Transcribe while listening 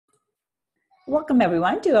Welcome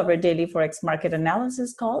everyone to our daily Forex market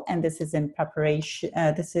analysis call, and this is in preparation.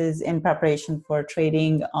 For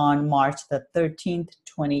trading on March the 13th,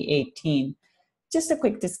 2018. Just a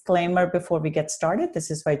quick disclaimer before we get started. This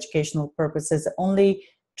is for educational purposes only.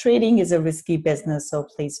 Trading is a risky business, so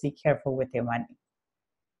please be careful with your money.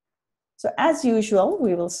 So as usual,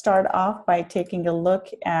 we will start off by taking a look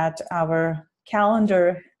at our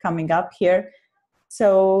calendar coming up here.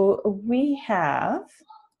 So we have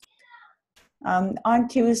on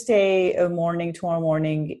Tuesday morning, tomorrow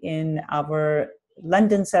morning in our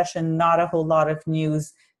London session, not a whole lot of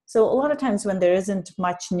news. So a lot of times when there isn't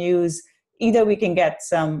much news, either we can get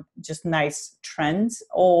some just nice trends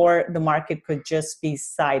or the market could just be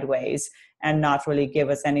sideways and not really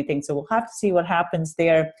give us anything. So we'll have to see what happens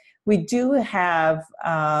there. We do have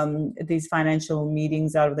these financial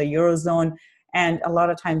meetings out of the Eurozone. And a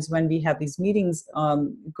lot of times when we have these meetings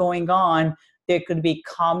going on, there could be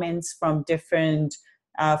comments from different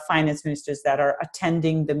finance ministers that are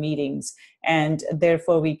attending the meetings, and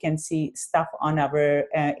therefore we can see stuff on our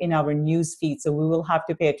in our news feed. So we will have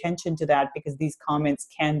to pay attention to that because these comments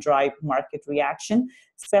can drive market reaction,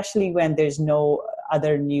 especially when there's no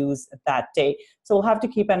other news that day. So we'll have to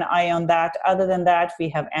keep an eye on that. Other than that, we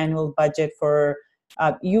have annual budget for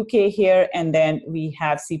UK here, and then we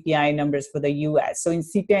have CPI numbers for the US. So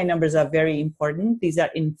CPI numbers are very important. These are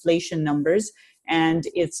inflation numbers, and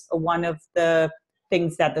it's one of the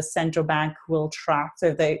things that the central bank will track. So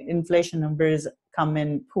if the inflation numbers come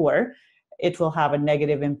in poor, it will have a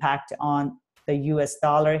negative impact on the US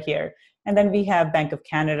dollar here. And then we have Bank of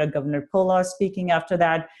Canada, Governor Polo speaking after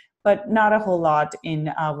that, but not a whole lot in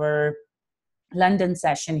our London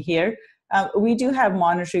session here. We do have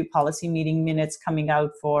monetary policy meeting minutes coming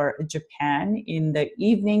out for Japan in the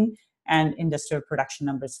evening and industrial production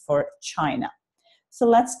numbers for China. So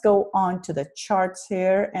let's go on to the charts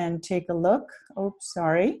here and take a look. Oops,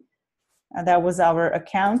 sorry. That was our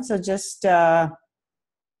account. So just, this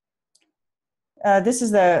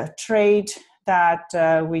is the trade that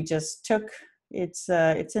we just took. It's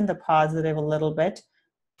in the positive a little bit.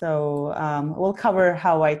 So we'll cover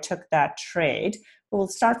how I took that trade. We'll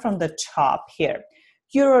start from the top here.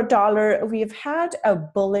 Euro dollar, we've had a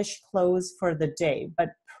bullish close for the day,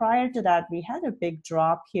 but prior to that, we had a big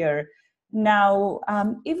drop here. Now,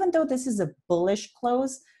 even though this is a bullish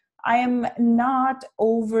close, I am not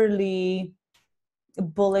overly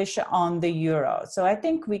bullish on the euro. So I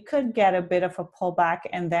think we could get a bit of a pullback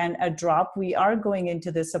and then a drop. We are going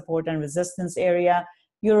into the support and resistance area.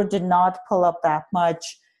 Euro did not pull up that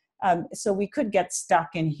much. So we could get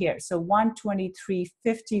stuck in here. So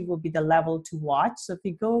 123.50 will be the level to watch. So if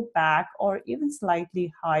we go back or even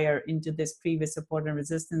slightly higher into this previous support and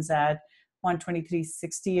resistance at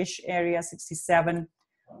 123.60-ish area, 67.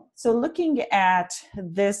 So looking at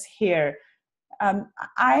this here,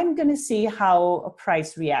 I'm going to see how a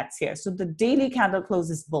price reacts here. So the daily candle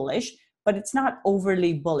close is bullish, but it's not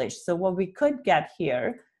overly bullish. So what we could get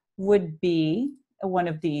here would be one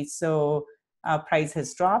of these. So price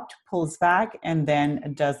has dropped, pulls back, and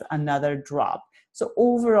then does another drop. So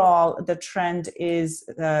overall, the trend is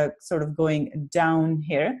sort of going down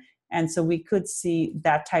here. And so we could see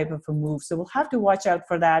that type of a move. So we'll have to watch out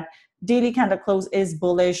for that. Daily candle close is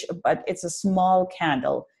bullish, but it's a small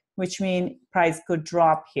candle, which means price could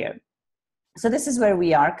drop here. So this is where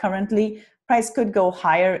we are currently. Price could go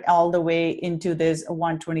higher all the way into this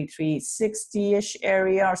 123.60-ish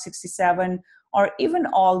area or 67, or even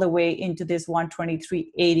all the way into this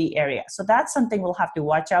 123.80 area. So that's something we'll have to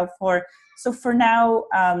watch out for. So for now,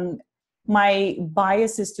 my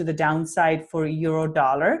bias is to the downside for euro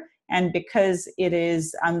dollar. And because it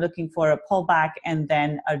is, I'm looking for a pullback and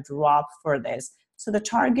then a drop for this. So the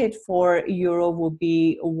target for euro will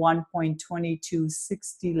be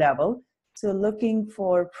 1.2260 level. So looking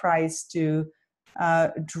for price to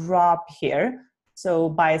drop here. So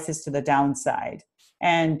bias is to the downside.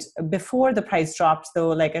 And before the price drops, though,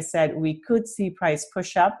 like I said, we could see price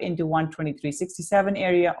push up into 123.67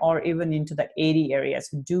 area or even into the 80 area.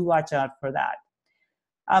 So do watch out for that.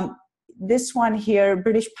 This one here,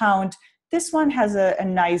 British pound, this one has a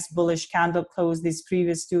nice bullish candle close. These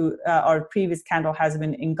previous two, or previous candle has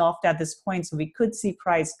been engulfed at this point. So we could see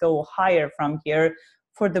price go higher from here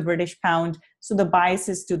for the British pound. So the bias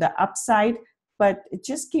is to the upside. But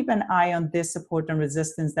just keep an eye on this support and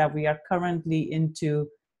resistance that we are currently into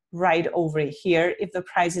right over here. If the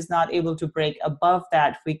price is not able to break above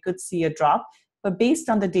that, we could see a drop. But based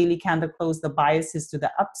on the daily candle close, the bias is to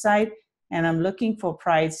the upside. And I'm looking for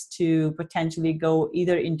price to potentially go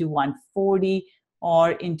either into 140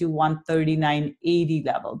 or into 139.80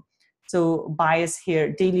 level. So bias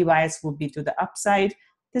here, daily bias will be to the upside.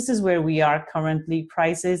 This is where we are currently,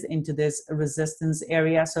 prices into this resistance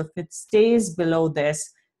area. So if it stays below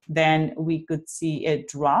this, then we could see it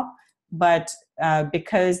drop. But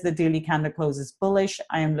because the daily candle close is bullish,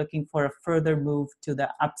 I am looking for a further move to the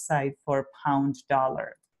upside for pound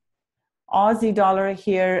dollar. Aussie dollar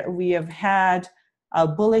here, we have had a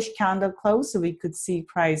bullish candle close, so we could see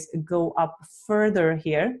price go up further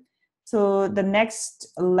here. So the next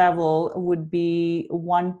level would be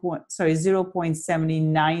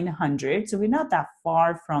 0.7900. So we're not that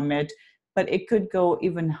far from it, but it could go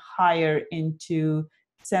even higher into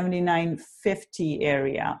 79.50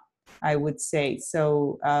 area, I would say.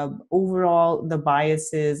 So overall, the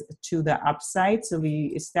bias is to the upside. So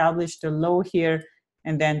we established a low here,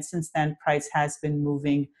 and then since then, price has been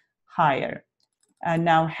moving higher.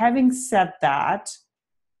 Now, having said that,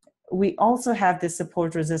 we also have this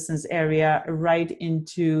support resistance area right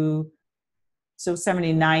into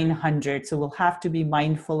 7,900. So we'll have to be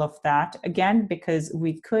mindful of that again, because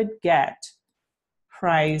we could get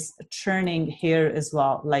price churning here as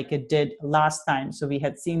well, like it did last time. So we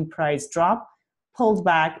had seen price drop, pulled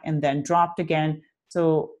back, and then dropped again.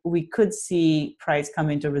 So we could see price come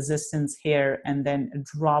into resistance here and then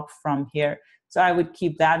drop from here. So I would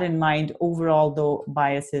keep that in mind. Overall, though,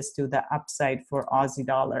 biases to the upside for Aussie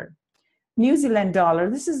dollar. New Zealand dollar,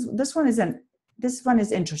 this one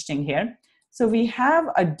is interesting here. So we have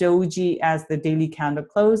a doji as the daily candle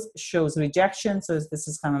close, shows rejection. So this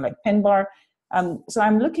is kind of like pin bar. So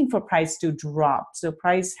I'm looking for price to drop. So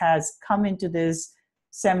price has come into this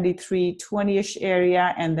 73.20-ish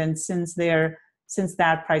area, and then since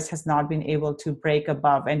that, price has not been able to break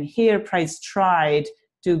above. And here price tried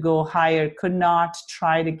to go higher, could not,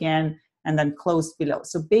 tried again, and then closed below.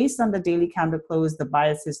 So based on the daily candle close, the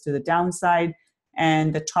bias is to the downside,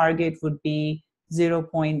 and the target would be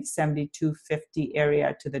 0.7250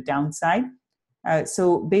 area to the downside.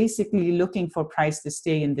 So basically looking for price to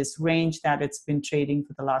stay in this range that it's been trading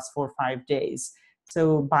for the last 4 or 5 days.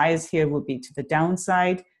 So bias here would be to the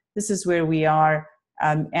downside. This is where we are,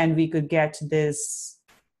 and we could get this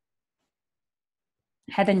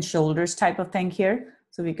head and shoulders type of thing here.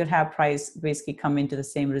 So we could have price basically come into the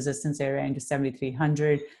same resistance area into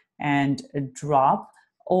 7,300 and drop,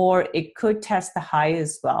 or it could test the high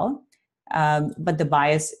as well. But the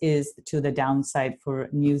bias is to the downside for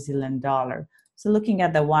New Zealand dollar. So looking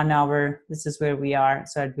at the 1 hour, this is where we are.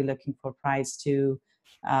 So I'd be looking for price to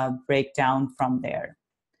break down from there.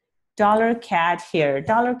 Dollar CAD here.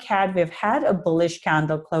 Dollar CAD, we've had a bullish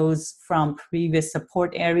candle close from previous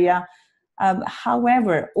support area.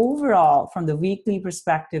 However, overall, from the weekly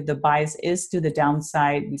perspective, the bias is to the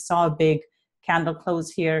downside. We saw a big candle close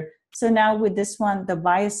here. So now with this one, the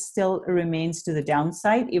bias still remains to the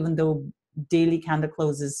downside, even though daily candle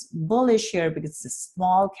close is bullish here because it's a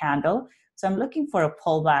small candle. So I'm looking for a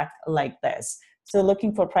pullback like this. So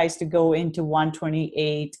looking for price to go into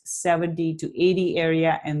 128.70 to 80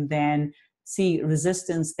 area, and then see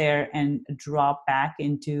resistance there and drop back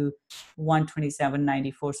into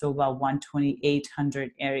 127.94, so about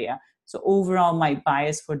 12800 area. So overall, my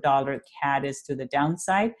bias for dollar CAD is to the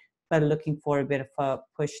downside, but looking for a bit of a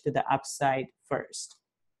push to the upside first.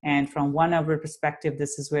 And from 1 hour perspective,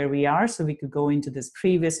 this is where we are. So we could go into this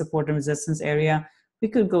previous support and resistance area. We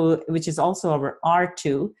could go, which is also our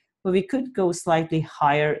R2, but we could go slightly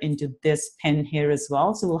higher into this pin here as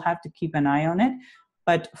well. So we'll have to keep an eye on it.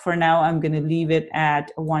 But for now, I'm going to leave it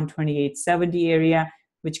at 128.70 area,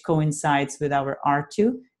 which coincides with our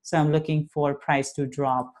R2. So I'm looking for price to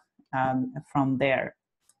drop from there.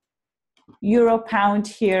 Euro pound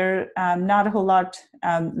here, not a whole lot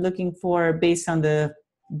looking for based on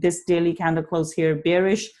this daily candle close here,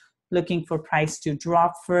 bearish, looking for price to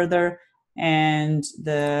drop further. And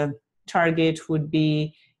the target would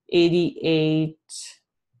be 88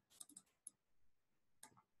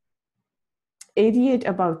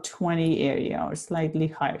 about 20 area or slightly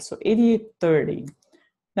higher. So 88.30,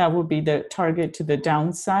 that would be the target to the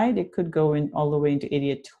downside. It could go in all the way into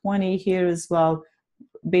 88.20 here as well.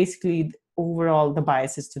 Basically, overall, the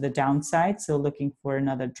bias is to the downside. So looking for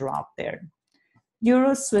another drop there.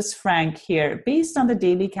 Euro Swiss franc here, based on the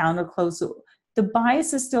daily candle close, so the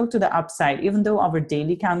bias is still to the upside, even though our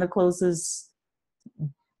daily candle closes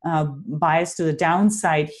bias to the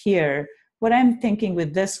downside here. What I'm thinking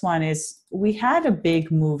with this one is we had a big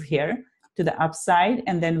move here to the upside,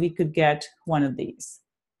 and then we could get one of these.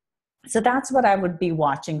 So that's what I would be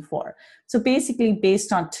watching for. So basically,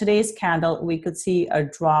 based on today's candle, we could see a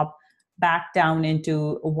drop back down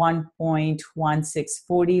into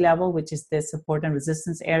 1.1640 level, which is the support and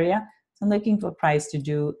resistance area. So I'm looking for price to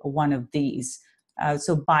do one of these.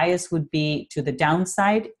 So bias would be to the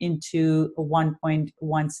downside into a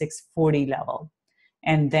 1.1640 level,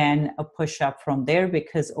 and then a push up from there,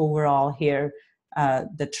 because overall here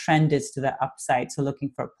the trend is to the upside. So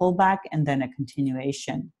looking for a pullback and then a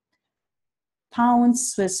continuation. Pound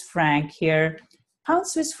Swiss franc here. Pound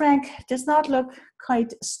Swiss franc does not look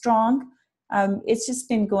quite strong. It's just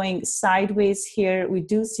been going sideways here. We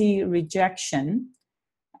do see rejection.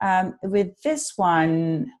 With this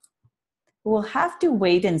one, we'll have to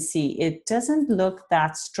wait and see. It doesn't look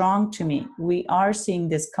that strong to me. We are seeing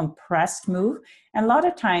this compressed move. And a lot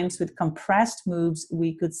of times with compressed moves,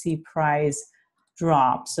 we could see price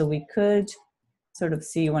drop. So we could sort of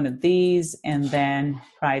see one of these and then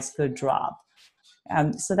price could drop.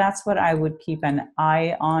 So that's what I would keep an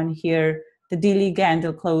eye on here. The daily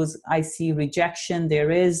candle close, I see rejection.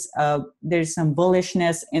 There's some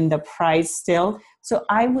bullishness in the price still. So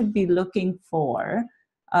I would be looking for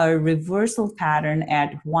a reversal pattern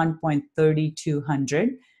at 1.3200,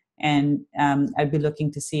 and I'd be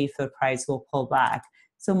looking to see if the price will pull back.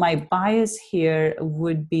 So my bias here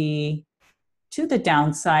would be to the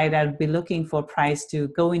downside. I'd be looking for price to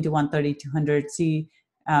go into 13200, see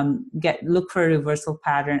look for a reversal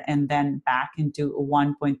pattern, and then back into a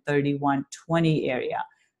 1.3120 area.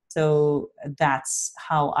 So that's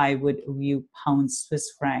how I would view pound Swiss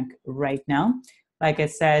franc right now. Like I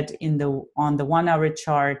said, on the 1 hour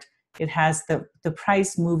chart, it has the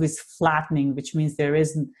price move is flattening, which means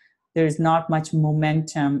there's not much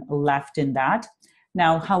momentum left in that.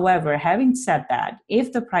 Now, however, having said that,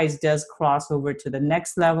 if the price does cross over to the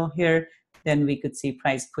next level here, then we could see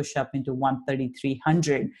price push up into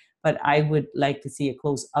 13300. But I would like to see a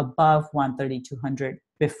close above 13200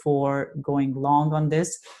 before going long on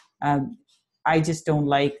this. I just don't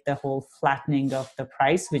like the whole flattening of the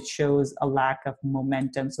price, which shows a lack of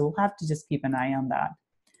momentum. So we'll have to just keep an eye on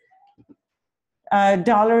that.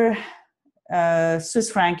 Dollar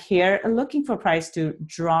Swiss franc here, looking for price to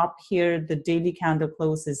drop here. The daily candle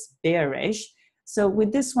close is bearish. So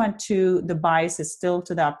with this one too, the bias is still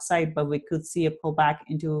to the upside, but we could see a pullback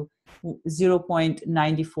into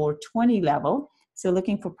 0.9420 level. So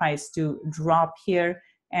looking for price to drop here,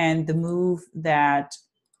 and the move that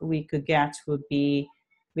we could get would be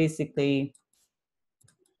basically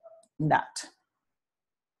that.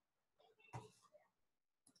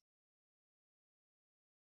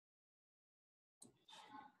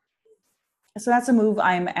 So that's a move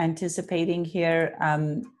I'm anticipating here.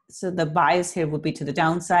 So the bias here would be to the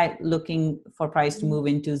downside, looking for price to move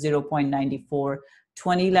into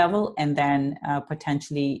 0.9420 level, and then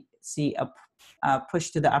potentially see a push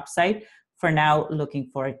to the upside. For now, looking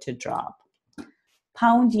for it to drop.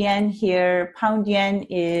 Pound yen here. Pound yen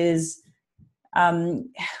is,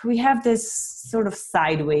 we have this sort of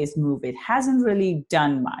sideways move. It hasn't really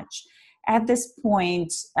done much. At this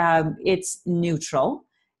point, it's neutral.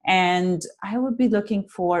 And I would be looking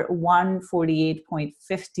for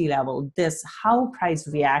 148.50 level, how price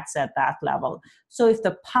reacts at that level. So if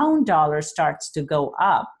the pound dollar starts to go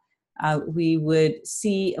up, we would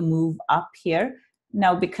see a move up here.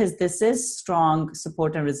 Now, because this is strong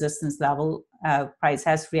support and resistance level, price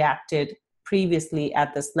has reacted previously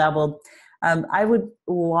at this level. I would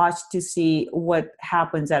watch to see what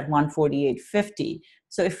happens at 148.50.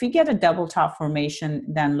 So if we get a double top formation,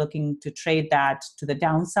 then looking to trade that to the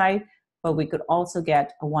downside, but we could also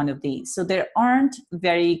get one of these. So there aren't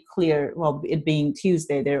very clear, well, it being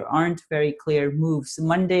Tuesday, there aren't very clear moves.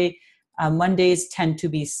 Mondays tend to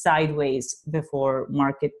be sideways before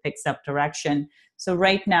market picks up direction. So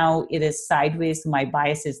right now it is sideways. My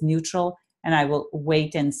bias is neutral, and I will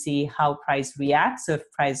wait and see how price reacts. So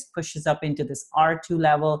if price pushes up into this R2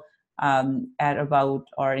 level, at about,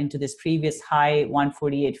 or into this previous high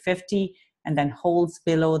 148.50, and then holds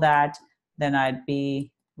below that, then I'd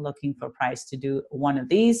be looking for price to do one of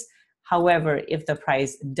these. However, if the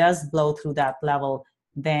price does blow through that level,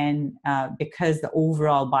 then because the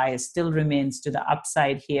overall bias still remains to the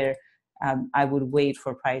upside here, I would wait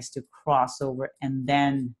for price to cross over and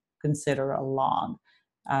then consider a long.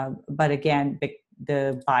 But again,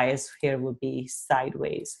 the bias here would be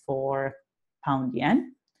sideways for pound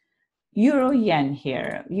yen. Euro yen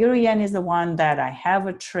here. Euro yen is the one that I have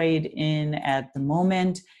a trade in at the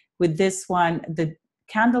moment. With this one, the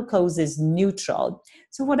candle close is neutral.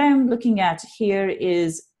 So what I'm looking at here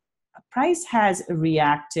is price has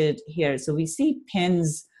reacted here. So we see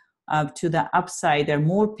pins to the upside. There are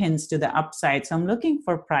more pins to the upside. So I'm looking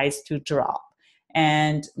for price to drop.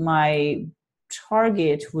 And my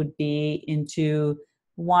target would be into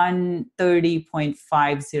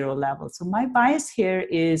 130.50 level. So my bias here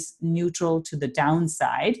is neutral to the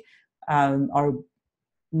downside, or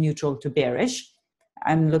neutral to bearish.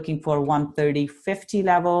 I'm looking for 130.50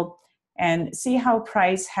 level, and see how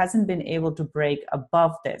price hasn't been able to break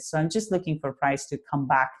above this. So I'm just looking for price to come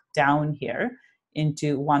back down here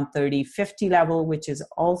into 130.50 level, which is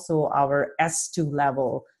also our S2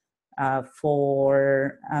 level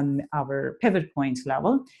for our pivot point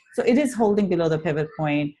level. So it is holding below the pivot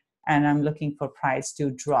point, and I'm looking for price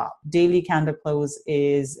to drop. Daily candle close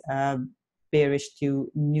is bearish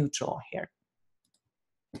to neutral here.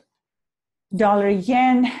 Dollar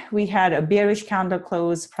yen, we had a bearish candle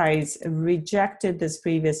close. Price rejected this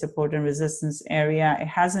previous support and resistance area. It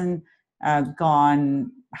hasn't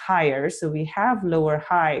gone higher, so we have lower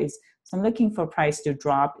highs. So I'm looking for price to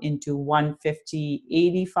drop into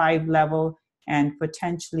 150.85 level and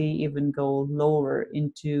potentially even go lower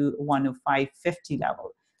into 105.50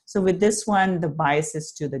 level. So with this one, the bias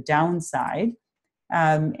is to the downside.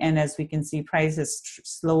 And as we can see, price has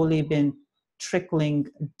slowly been trickling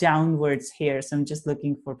downwards here. So I'm just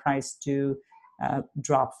looking for price to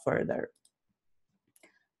drop further.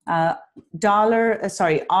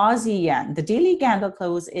 Aussie yen, the daily candle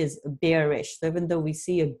close is bearish. So even though we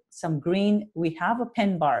see some green, we have a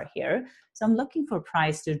pin bar here. So I'm looking for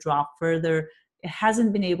price to drop further. It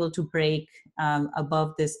hasn't been able to break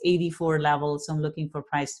above this 84 level. So I'm looking for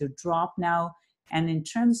price to drop now. And in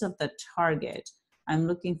terms of the target, I'm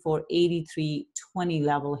looking for 83.20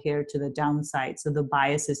 level here to the downside. So the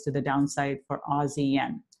bias is to the downside for Aussie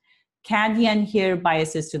yen. CAD yen here,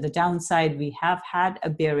 biases to the downside. We have had a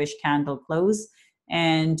bearish candle close.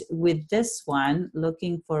 And with this one,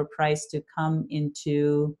 looking for price to come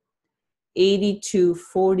into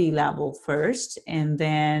 82.40 level first. And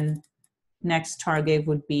then next target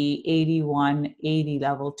would be 81.80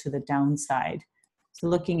 level to the downside. So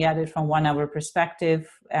looking at it from 1 hour perspective,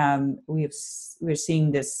 we're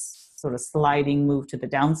seeing this sort of sliding move to the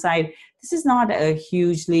downside. This is not a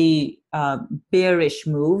hugely bearish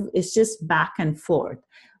move. It's just back and forth.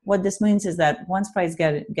 What this means is that once price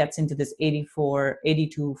gets into this 84,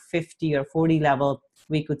 82.50 or 40 level,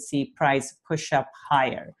 we could see price push up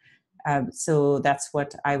higher. So that's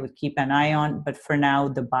what I would keep an eye on. But for now,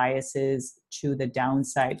 the bias is to the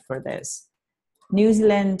downside for this. New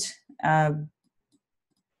Zealand,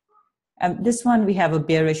 this one we have a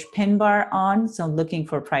bearish pin bar on, so I'm looking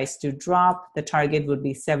for price to drop. The target would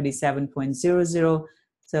be 77.00.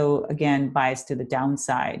 So again, bias to the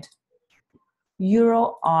downside.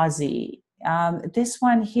 Euro Aussie. This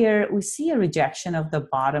one here, we see a rejection of the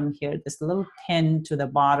bottom here, this little pin to the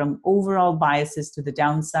bottom. Overall biases to the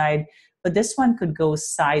downside, but this one could go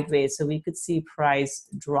sideways. So we could see price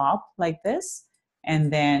drop like this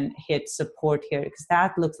and then hit support here, because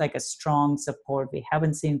that looks like a strong support. We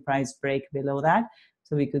haven't seen price break below that.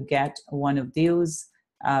 So we could get one of those,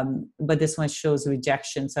 but this one shows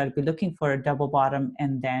rejection. So I'd be looking for a double bottom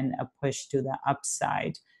and then a push to the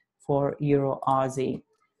upside for Euro Aussie.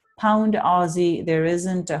 Pound Aussie, there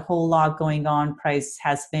isn't a whole lot going on. Price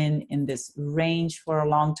has been in this range for a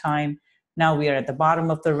long time. Now we are at the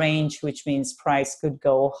bottom of the range, which means price could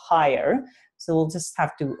go higher. So we'll just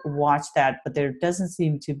have to watch that, but there doesn't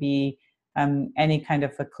seem to be any kind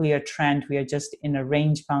of a clear trend. We are just in a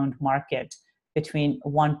range-bound market between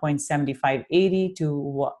 1.7580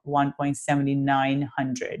 to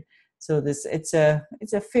 1.7900. So it's a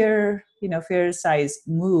fair, fair size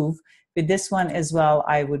move. With this one as well,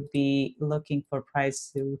 I would be looking for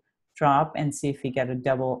price to drop and see if we get a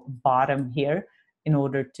double bottom here in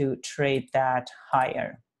order to trade that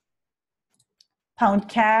higher. Pound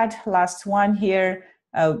CAD, last one here,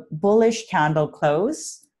 a bullish candle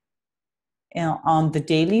close on the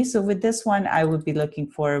daily. So with this one, I would be looking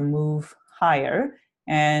for a move higher,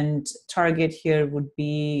 and target here would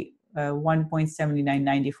be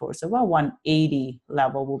 1.7994. So about 180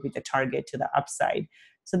 level will be the target to the upside.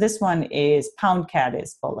 So this one is pound CAD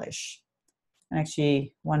is bullish. And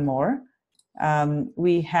actually, one more.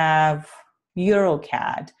 We have Euro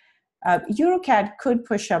CAD. Euro CAD could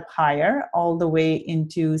push up higher all the way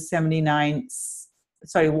into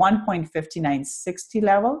 1.5960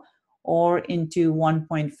 level or into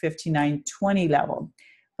 1.5920 level.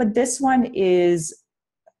 But this one is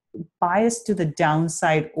biased to the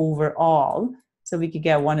downside overall. So we could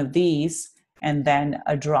get one of these and then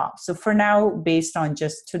a drop. So for now, based on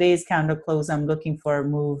just today's candle close, I'm looking for a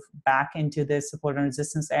move back into the support and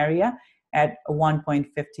resistance area at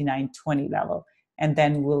 1.5920 level. And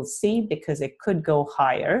then we'll see, because it could go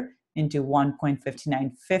higher into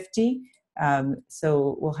 1.5950.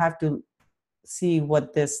 So we'll have to see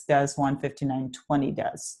what this does, 159.20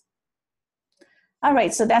 does. All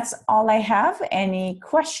right, so that's all I have. Any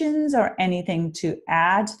questions or anything to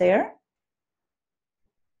add there?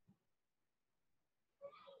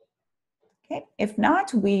 Okay, if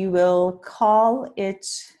not, we will call it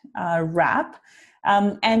a wrap.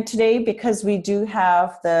 And today, because we do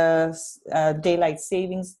have the daylight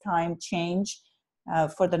savings time change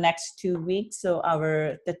for the next 2 weeks, so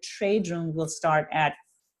the trade room will start at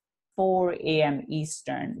 4 a.m.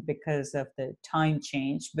 Eastern because of the time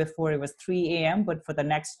change. Before it was 3 a.m., but for the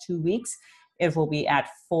next 2 weeks, it will be at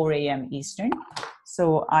 4 a.m. Eastern.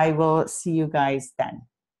 So I will see you guys then.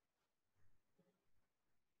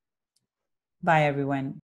 Bye, everyone.